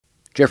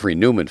Jeffrey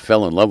Newman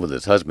fell in love with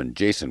his husband,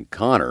 Jason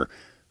Connor,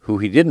 who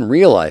he didn't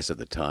realize at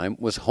the time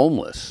was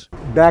homeless.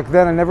 Back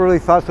then, I never really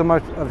thought so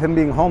much of him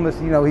being homeless.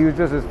 You know, he was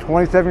just this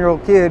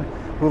 27-year-old kid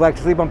who liked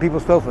to sleep on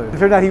people's sofas. It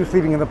turned out he was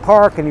sleeping in the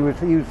park, and he was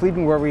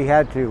sleeping wherever he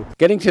had to.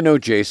 Getting to know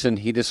Jason,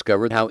 he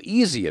discovered how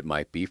easy it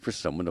might be for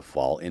someone to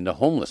fall into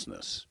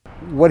homelessness.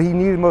 What he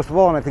needed most of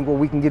all, and I think what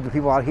we can give to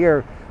people out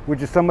here,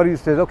 which is somebody who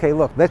says, okay,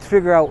 look, let's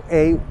figure out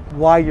A,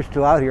 why you're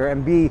still out here,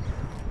 and B,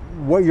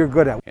 what you're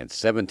good at. And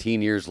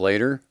 17 years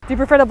later, do you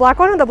prefer the black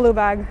one or the blue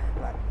bag?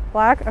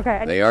 Black?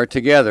 Okay. They are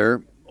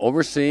together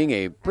overseeing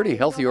a pretty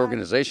healthy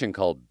organization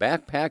called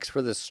Backpacks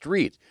for the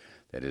Street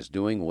that is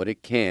doing what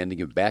it can to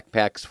give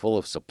backpacks full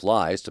of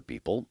supplies to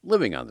people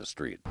living on the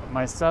street.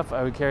 My stuff,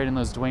 I would carry it in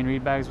those Dwayne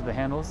Reed bags with the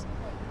handles,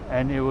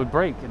 and it would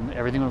break and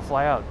everything would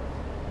fly out.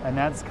 And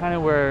that's kind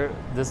of where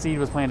the seed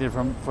was planted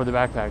for the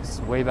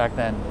backpacks way back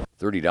then.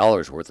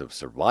 $30 worth of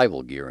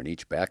survival gear in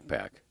each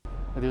backpack.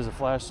 There's a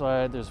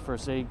flashlight, there's a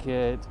first aid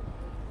kit,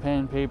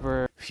 pen,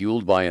 paper.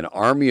 Fueled by an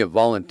army of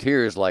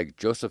volunteers like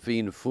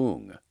Josephine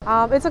Fung.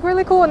 It's a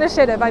really cool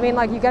initiative. I mean,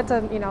 like, you get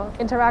to,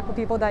 interact with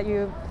people that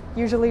you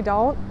usually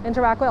don't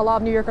interact with. A lot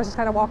of New Yorkers just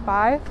kind of walk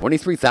by.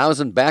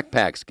 23,000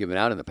 backpacks given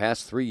out in the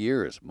past 3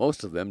 years,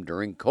 most of them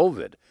during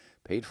COVID,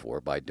 paid for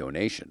by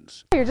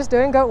donations. You're just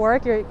doing good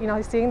work.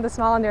 You're, seeing the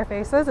smile on their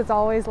faces. It's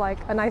always like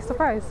a nice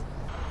surprise.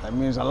 That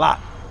means a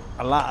lot.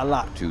 A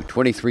lot. To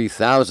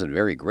 23,000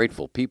 very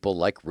grateful people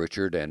like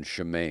Richard and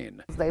Shemaine.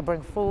 They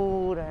bring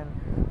food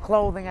and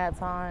clothing at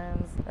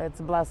times. It's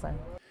a blessing.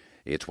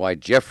 It's why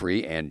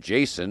Jeffrey and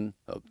Jason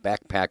of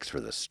Backpacks for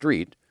the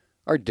Street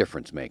are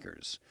difference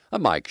makers.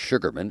 I'm Mike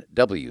Sugarman,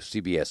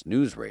 WCBS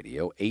News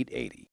Radio 880.